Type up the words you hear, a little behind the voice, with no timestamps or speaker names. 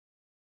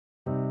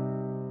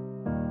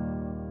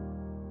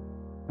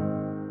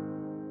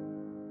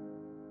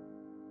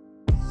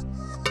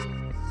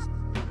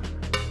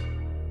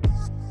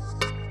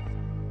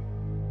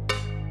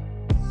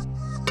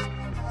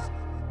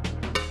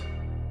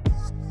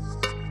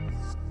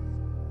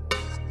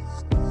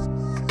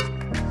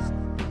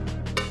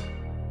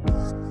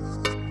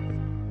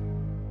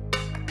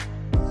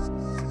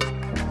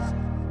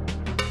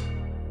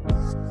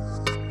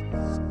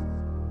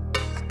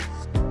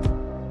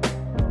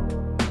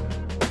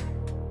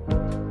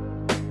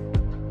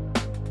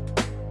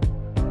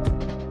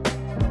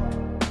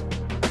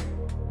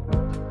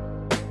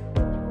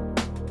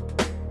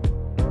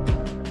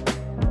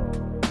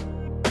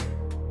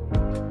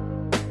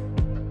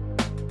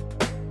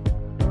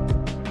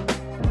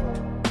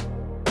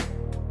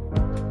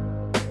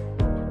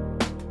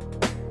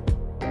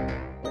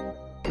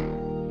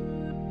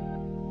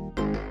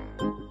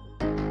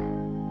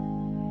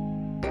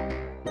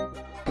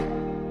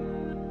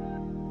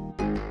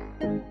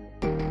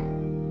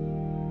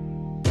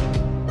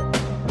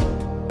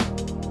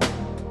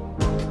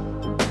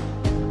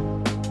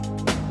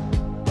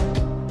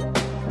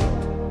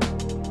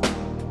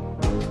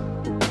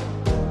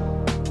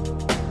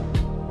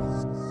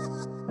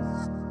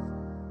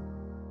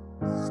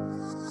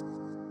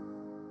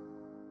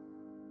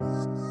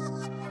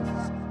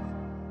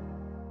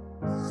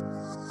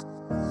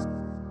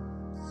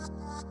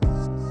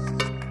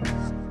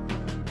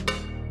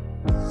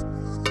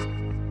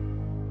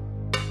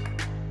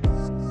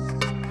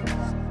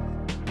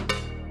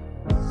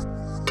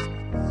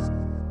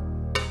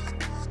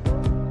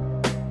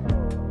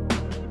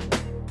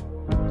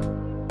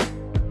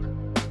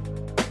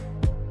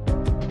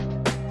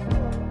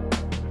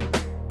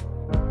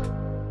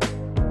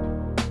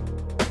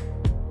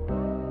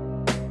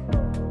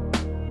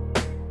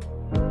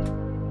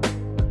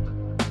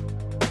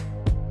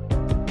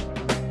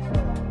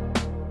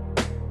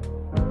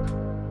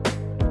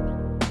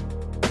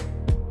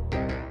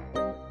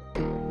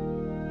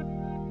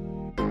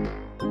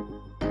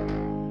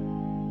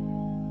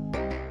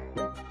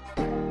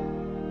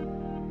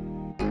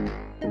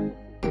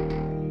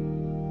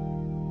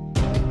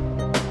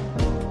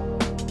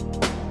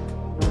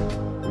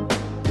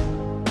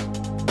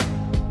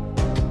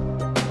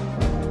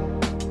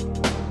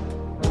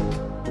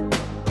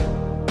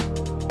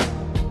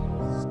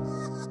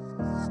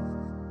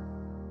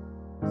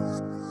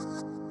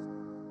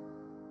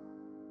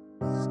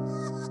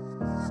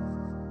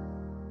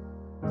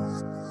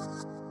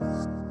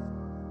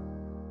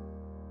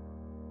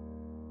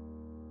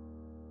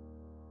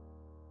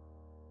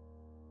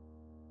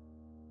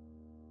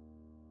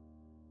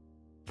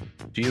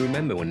Do you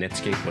remember when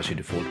Netscape was your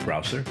default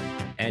browser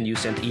and you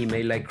sent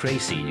email like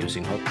crazy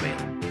using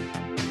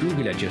Hotmail?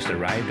 Google had just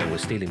arrived and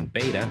was still in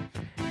beta,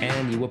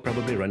 and you were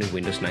probably running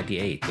Windows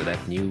 98 with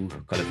that new,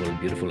 colorful,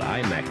 beautiful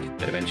iMac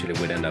that eventually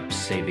would end up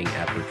saving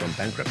Apple from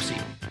bankruptcy.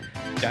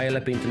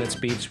 Dial-up internet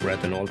speeds were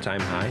at an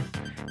all-time high,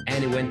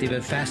 and it went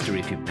even faster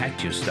if you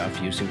packed your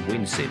stuff using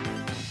WinZip.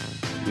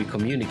 We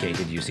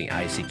communicated using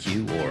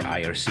ICQ or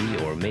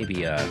IRC or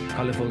maybe a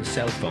colorful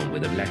cell phone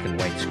with a black and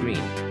white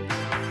screen.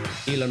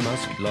 Elon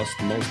Musk lost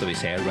most of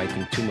his hair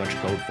writing too much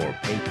code for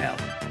PayPal.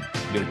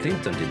 Bill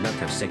Clinton did not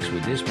have sex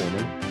with this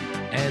woman,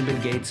 and Bill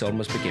Gates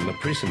almost became a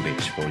prison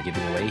bitch for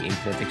giving away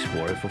Internet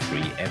Explorer for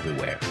free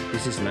everywhere.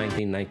 This is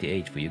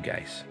 1998 for you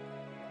guys.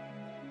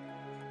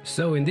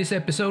 So in this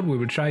episode we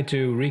will try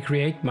to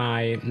recreate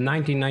my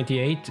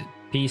 1998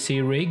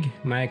 PC rig,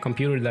 my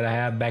computer that I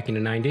had back in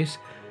the 90s,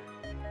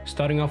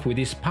 starting off with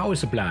this power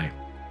supply.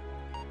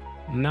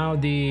 Now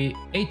the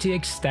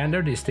ATX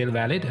standard is still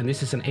valid, and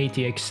this is an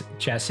ATX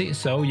chassis,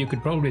 so you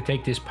could probably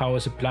take this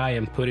power supply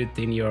and put it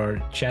in your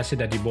chassis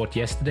that you bought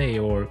yesterday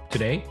or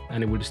today,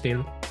 and it would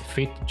still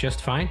fit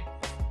just fine.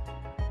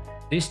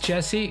 This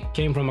chassis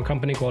came from a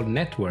company called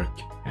Network,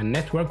 and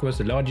Network was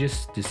the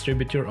largest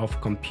distributor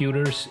of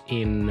computers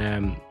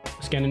in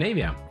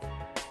Scandinavia.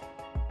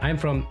 I'm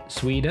from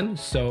Sweden,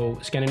 so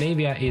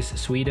Scandinavia is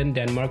Sweden,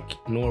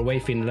 Denmark, Norway,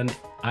 Finland,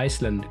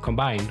 Iceland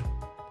combined.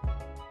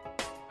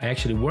 I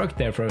actually worked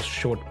there for a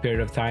short period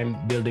of time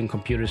building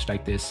computers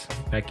like this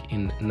back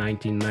in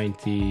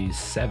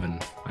 1997,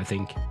 I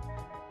think.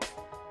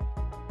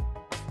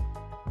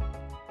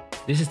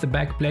 This is the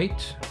back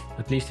plate,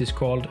 at least it's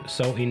called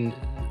so in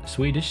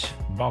Swedish,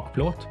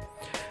 bakplåt.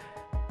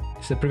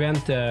 It's to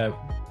prevent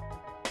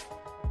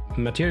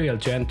material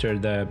to enter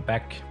the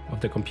back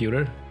of the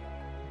computer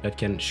that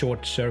can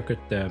short circuit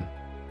the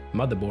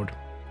motherboard.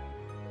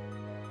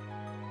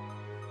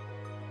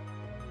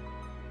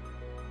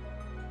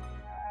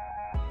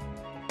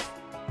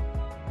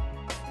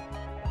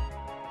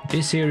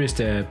 This here is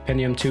the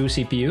Pentium 2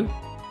 CPU,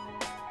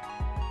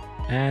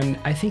 and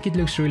I think it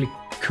looks really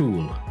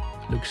cool.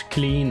 It looks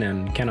clean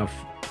and kind of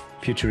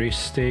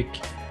futuristic,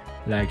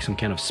 like some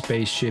kind of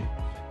spaceship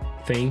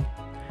thing.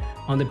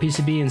 On the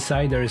PCB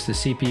inside there is the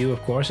CPU,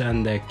 of course,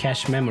 and the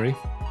cache memory.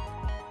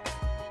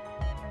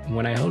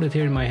 When I hold it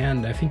here in my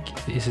hand, I think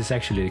this is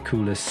actually the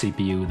coolest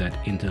CPU that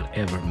Intel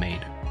ever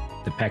made.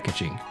 The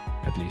packaging,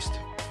 at least.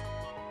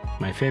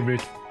 My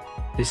favorite.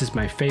 This is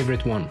my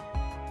favorite one.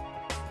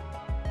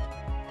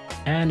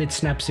 And it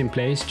snaps in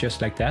place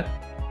just like that.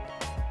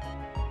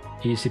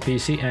 Easy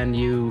peasy, and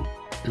you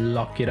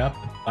lock it up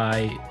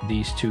by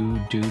these two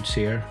dudes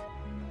here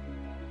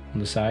on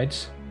the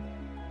sides.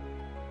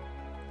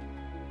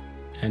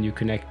 And you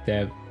connect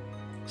the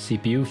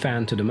CPU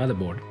fan to the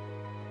motherboard.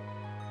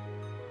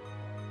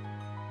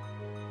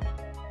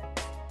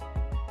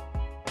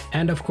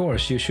 And of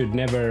course, you should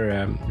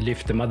never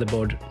lift the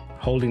motherboard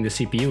holding the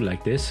CPU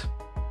like this.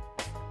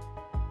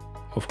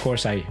 Of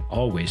course, I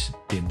always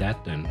did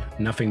that, and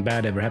nothing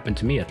bad ever happened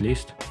to me, at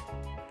least.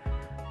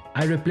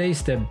 I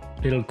replaced the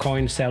little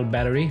coin cell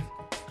battery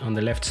on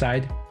the left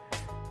side,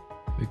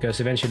 because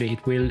eventually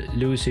it will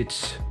lose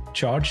its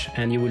charge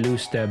and you will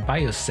lose the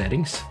BIOS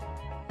settings.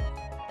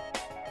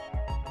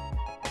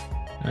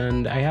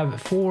 And I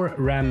have 4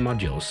 RAM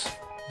modules,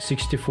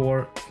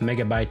 64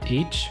 megabyte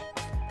each,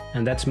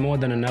 and that's more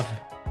than enough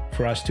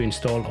for us to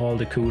install all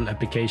the cool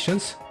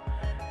applications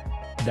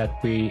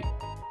that we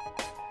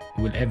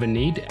will ever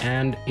need.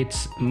 And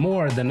it's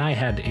more than I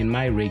had in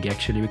my rig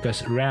actually,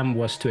 because RAM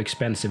was too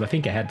expensive. I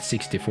think I had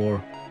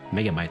 64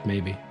 megabyte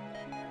maybe,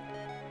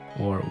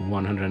 or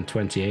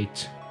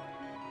 128.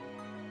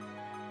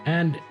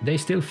 And they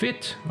still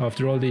fit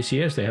after all these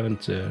years. They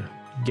haven't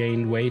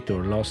gained weight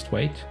or lost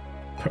weight.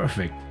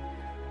 Perfect.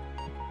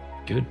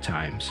 Good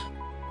times.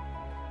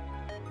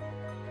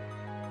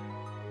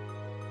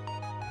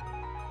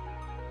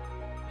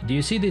 Do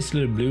you see this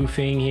little blue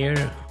thing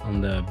here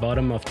on the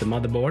bottom of the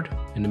motherboard,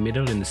 in the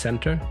middle, in the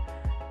center?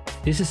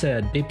 This is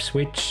a dip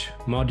switch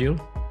module,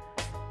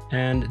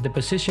 and the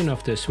position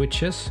of the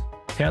switches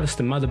tells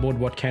the motherboard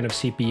what kind of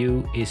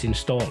CPU is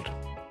installed.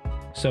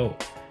 So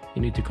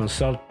you need to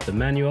consult the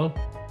manual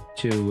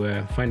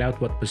to find out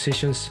what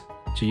positions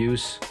to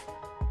use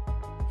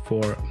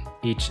for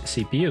each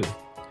CPU.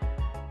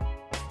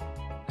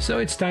 So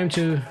it's time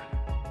to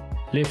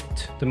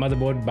lift the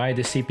motherboard by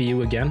the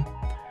CPU again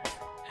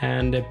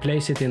and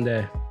place it in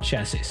the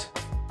chassis.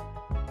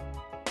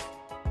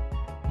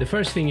 The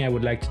first thing I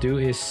would like to do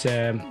is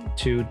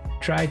to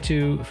try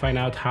to find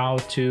out how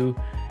to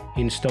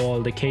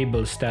install the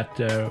cables that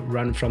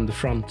run from the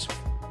front.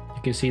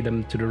 You can see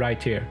them to the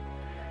right here.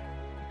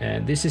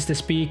 This is the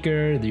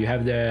speaker, you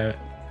have the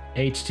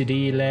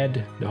HDD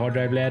LED, the hard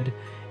drive LED,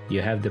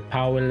 you have the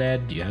power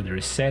LED, you have the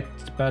reset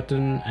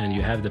button, and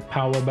you have the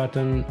power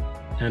button,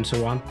 and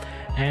so on.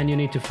 And you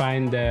need to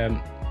find the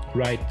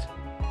right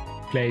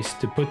place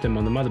to put them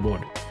on the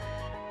motherboard.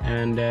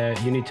 And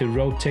you need to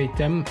rotate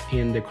them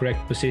in the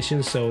correct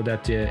position so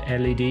that the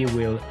LED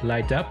will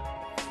light up.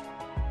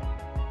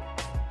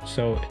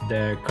 so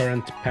the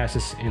current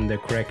passes in the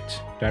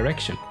correct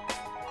direction.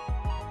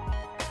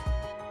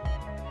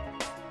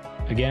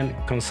 Again,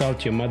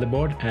 consult your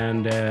motherboard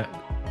and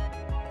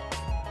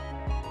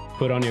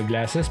put on your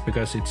glasses,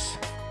 because it's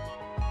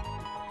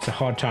a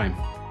hard time.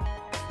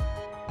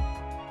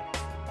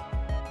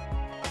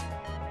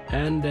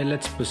 And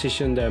let's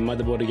position the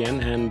motherboard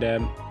again, and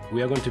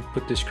we are going to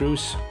put the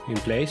screws in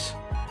place.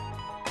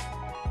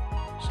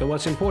 So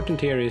what's important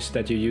here is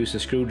that you use a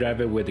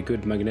screwdriver with a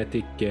good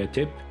magnetic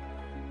tip,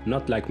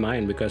 not like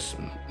mine, because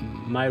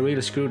my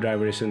real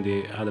screwdriver is on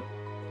the other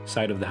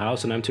side of the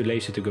house and I'm too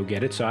lazy to go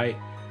get it, so I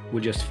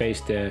will just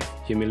face the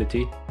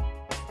humility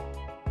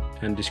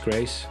and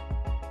disgrace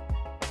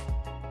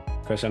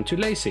because I'm too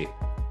lazy.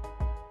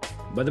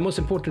 But the most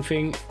important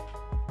thing,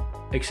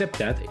 except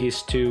that,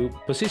 is to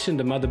position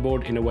the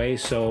motherboard in a way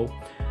so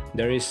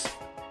there is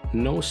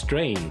no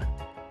strain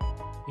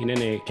in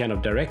any kind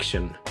of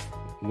direction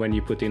when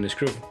you put in a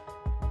screw.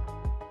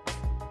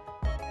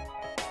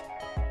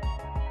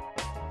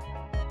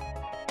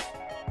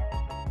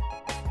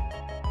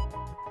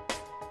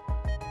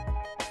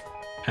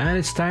 And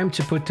it's time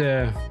to put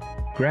a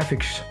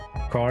graphics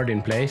card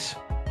in place.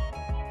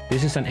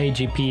 This is an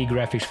AGP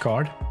graphics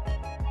card.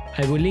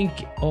 I will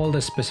link all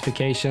the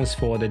specifications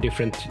for the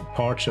different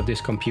parts of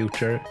this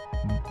computer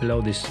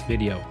below this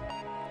video,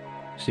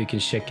 so you can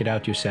check it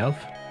out yourself.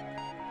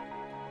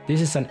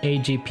 This is an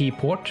AGP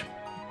port,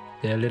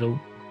 the little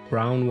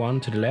brown one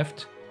to the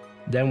left.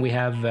 Then we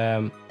have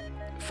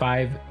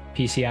 5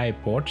 PCI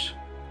ports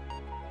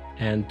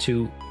and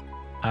 2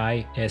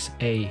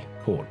 ISA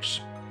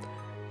ports.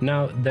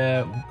 Now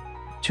the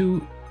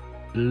 2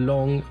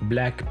 long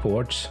black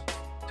ports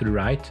to the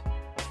right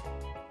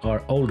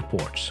are old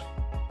ports,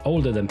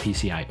 older than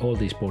PCI. All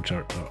these ports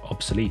are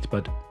obsolete,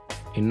 but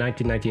in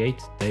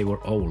 1998 they were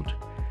old.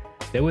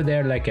 They were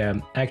there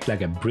to act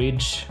like a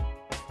bridge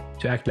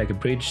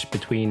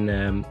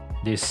between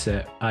this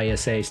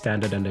ISA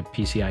standard and the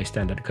PCI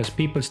standard, because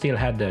people still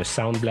had the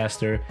Sound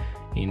Blaster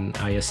in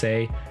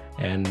ISA,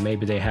 and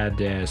maybe they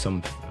had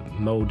some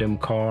modem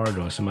card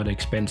or some other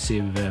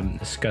expensive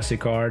SCSI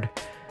card,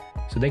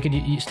 so they could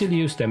still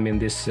use them in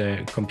this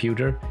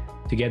computer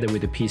together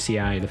with the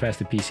PCI, the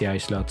faster PCI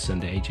slots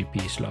and the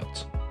AGP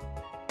slots.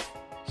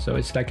 So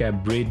it's like a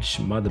bridge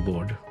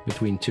motherboard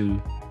between 2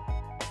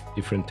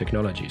 different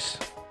technologies.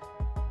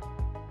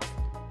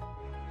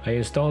 I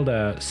installed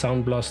a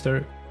Sound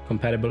Blaster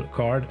compatible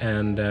card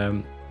and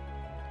a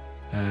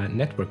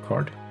network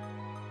card,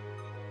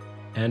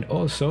 and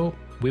also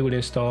we will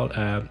install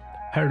a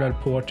parallel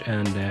port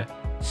and a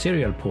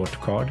serial port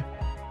card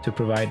to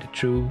provide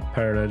true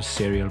parallel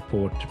serial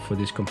port for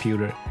this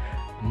computer.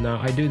 Now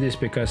I do this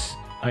because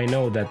I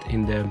know that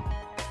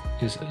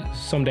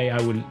someday I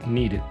will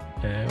need it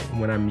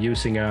when I'm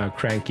using a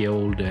cranky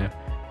old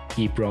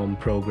EEPROM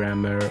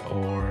programmer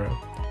or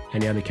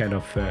any other kind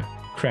of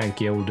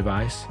cranky old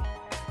device.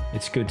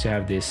 It's good to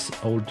have this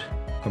old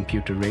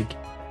computer rig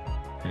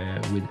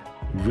with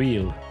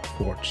real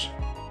ports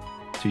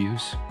to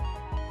use.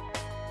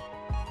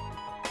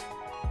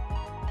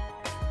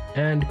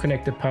 And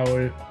connect the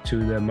power to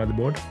the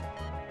motherboard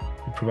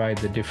to provide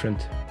the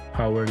different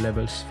power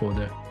levels for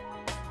the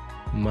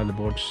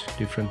motherboard's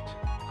different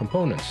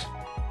components.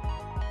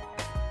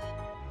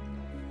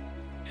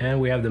 And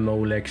we have the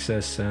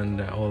Molexes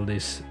and all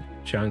this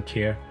junk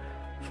here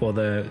for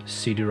the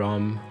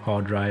CD-ROM,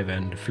 hard drive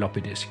and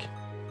floppy disk.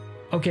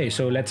 Okay,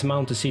 so let's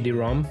mount the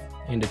CD-ROM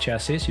in the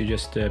chassis. You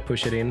just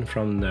push it in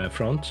from the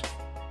front.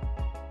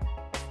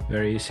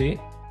 Very easy.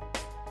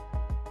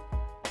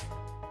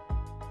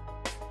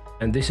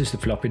 And this is the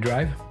floppy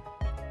drive.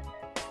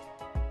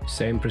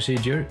 Same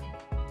procedure.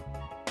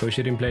 Push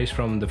it in place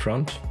from the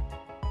front.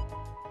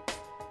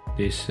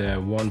 This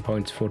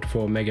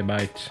 1.44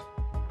 megabyte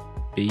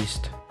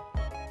beast.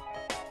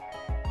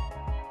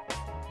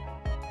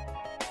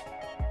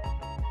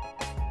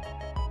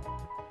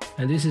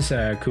 And this is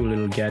a cool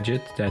little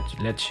gadget that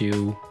lets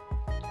you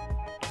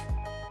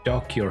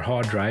dock your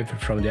hard drive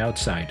from the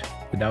outside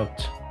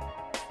without...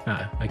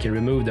 I can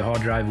remove the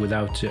hard drive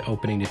without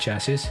opening the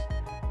chassis,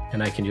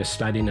 and I can just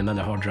slide in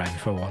another hard drive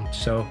if I want.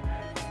 So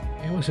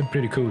it was a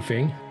pretty cool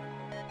thing.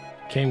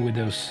 Came with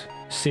those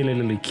silly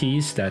little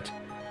keys that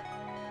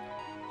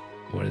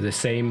were the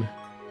same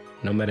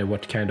no matter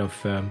what kind of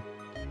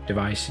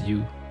device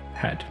you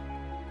had.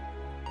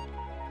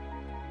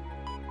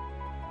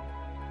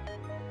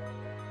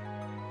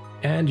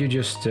 And you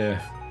just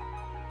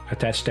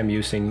attach them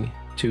using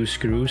 2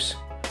 screws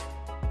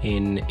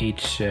in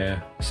each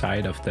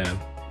side of the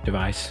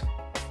device.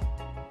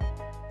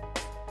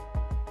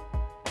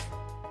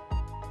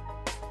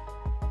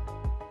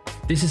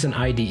 This is an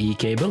IDE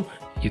cable.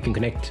 You can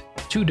connect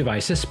 2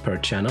 devices per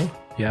channel.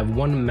 You have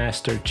 1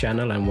 master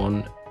channel and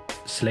 1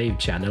 slave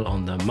channel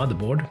on the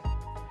motherboard.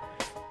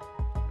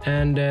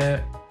 And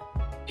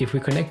if we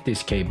connect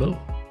this cable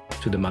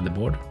to the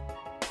motherboard,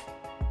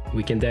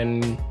 we can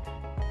then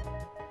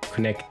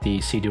connect the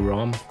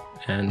CD-ROM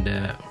and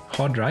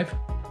hard drive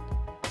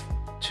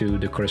to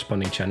the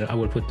corresponding channel. I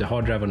will put the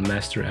hard drive on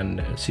master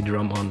and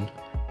CD-ROM on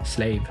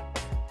slave,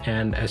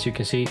 and as you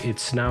can see,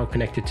 it's now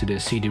connected to the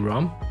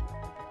CD-Rom.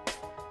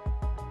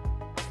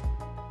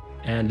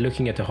 And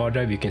looking at the hard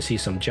drive, you can see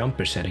some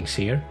jumper settings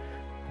here.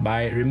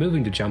 By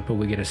removing the jumper,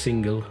 we get a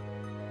single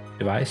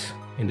device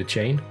in the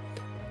chain,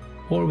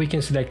 or we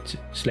can select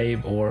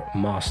slave or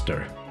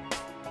master,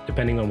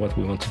 depending on what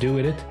we want to do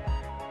with it.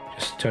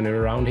 Just turn it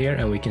around here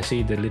and we can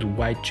see the little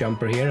white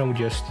jumper here, and we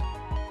just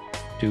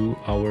do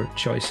our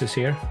choices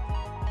here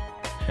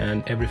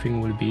and everything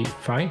will be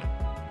fine.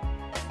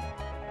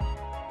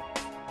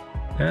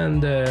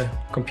 And the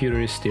computer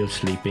is still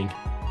sleeping,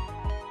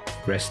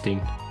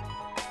 resting.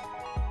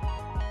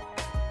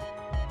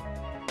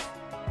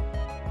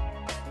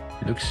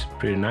 It looks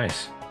pretty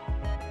nice.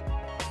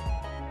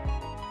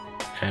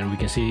 And we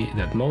can see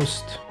that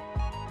most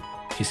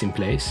is in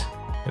place.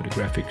 We have the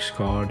graphics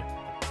card,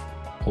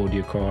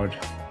 audio card,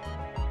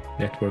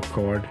 network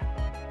card,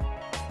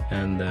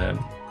 and the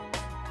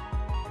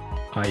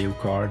IO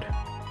card,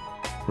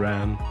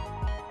 RAM,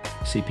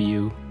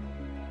 CPU.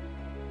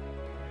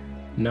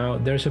 Now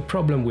there's a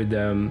problem with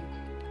the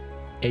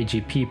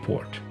AGP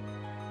port.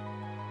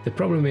 The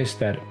problem is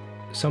that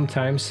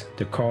sometimes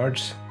the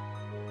cards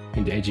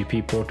in the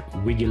AGP port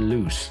wiggle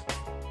loose,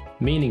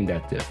 meaning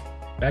that the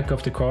back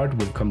of the card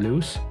will come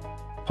loose,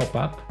 pop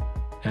up,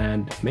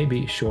 and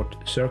maybe short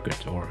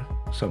circuit or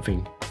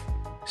something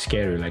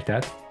scary like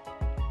that.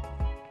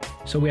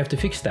 So we have to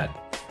fix that.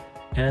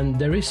 And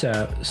there is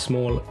a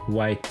small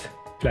white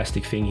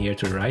plastic thing here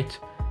to the right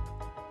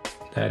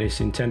that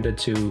is intended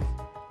to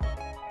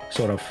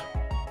sort of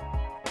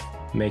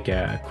make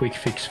a quick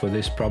fix for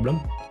this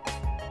problem.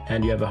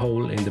 And you have a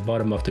hole in the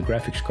bottom of the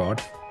graphics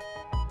card.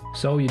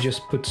 So you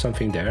just put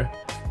something there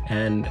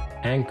and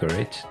anchor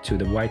it to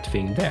the white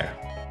thing there.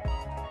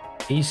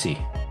 Easy.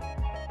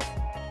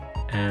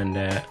 And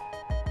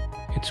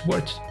it's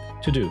worth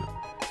to do.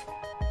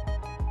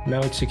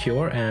 Now it's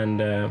secure,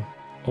 and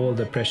all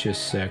the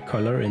precious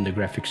color in the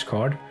graphics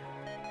card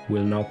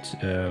will not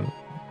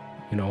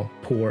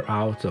pour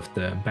out of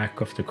the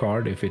back of the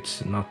card if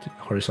it's not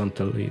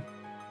horizontally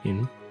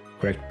in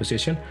correct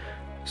position.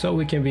 So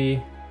we can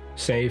be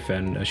safe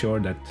and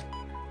assured that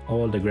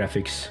all the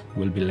graphics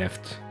will be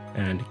left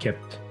and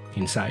kept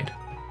inside.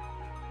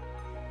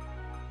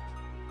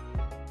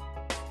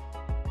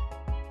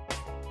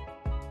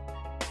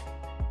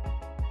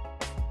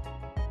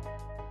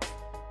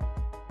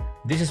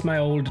 This is my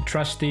old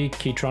trusty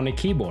Keytronic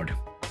keyboard.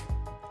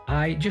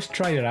 I just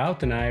tried it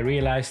out and I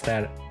realized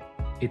that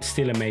it's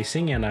still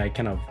amazing, and I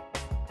kind of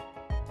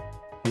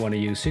want to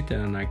use it,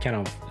 and I kind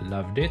of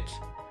loved it.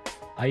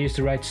 I used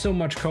to write so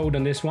much code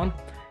on this one,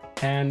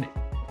 and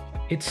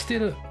it's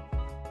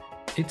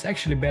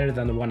actually better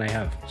than the one I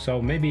have.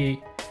 So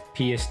maybe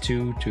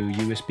PS2 to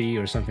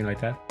USB or something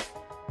like that.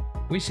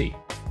 We see.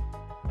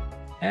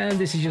 And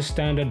this is just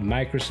standard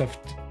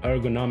Microsoft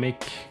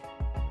ergonomic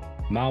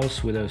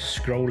mouse with a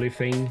scrolly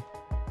thing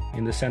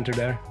in the center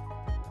there.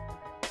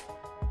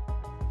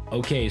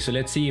 Okay, so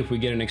let's see if we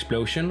get an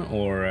explosion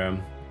or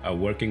a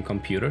working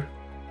computer.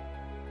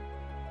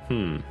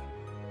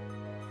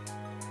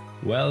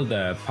 Well,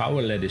 the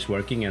power LED is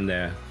working and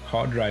the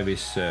hard drive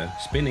is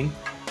spinning,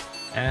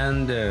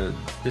 and the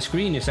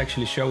screen is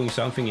actually showing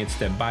something. It's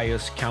the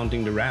BIOS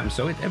counting the RAM,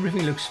 so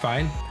everything looks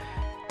fine.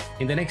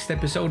 In the next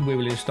episode we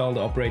will install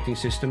the operating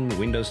system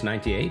Windows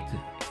 98,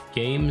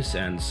 games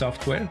and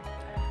software.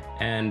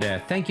 And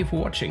thank you for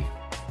watching.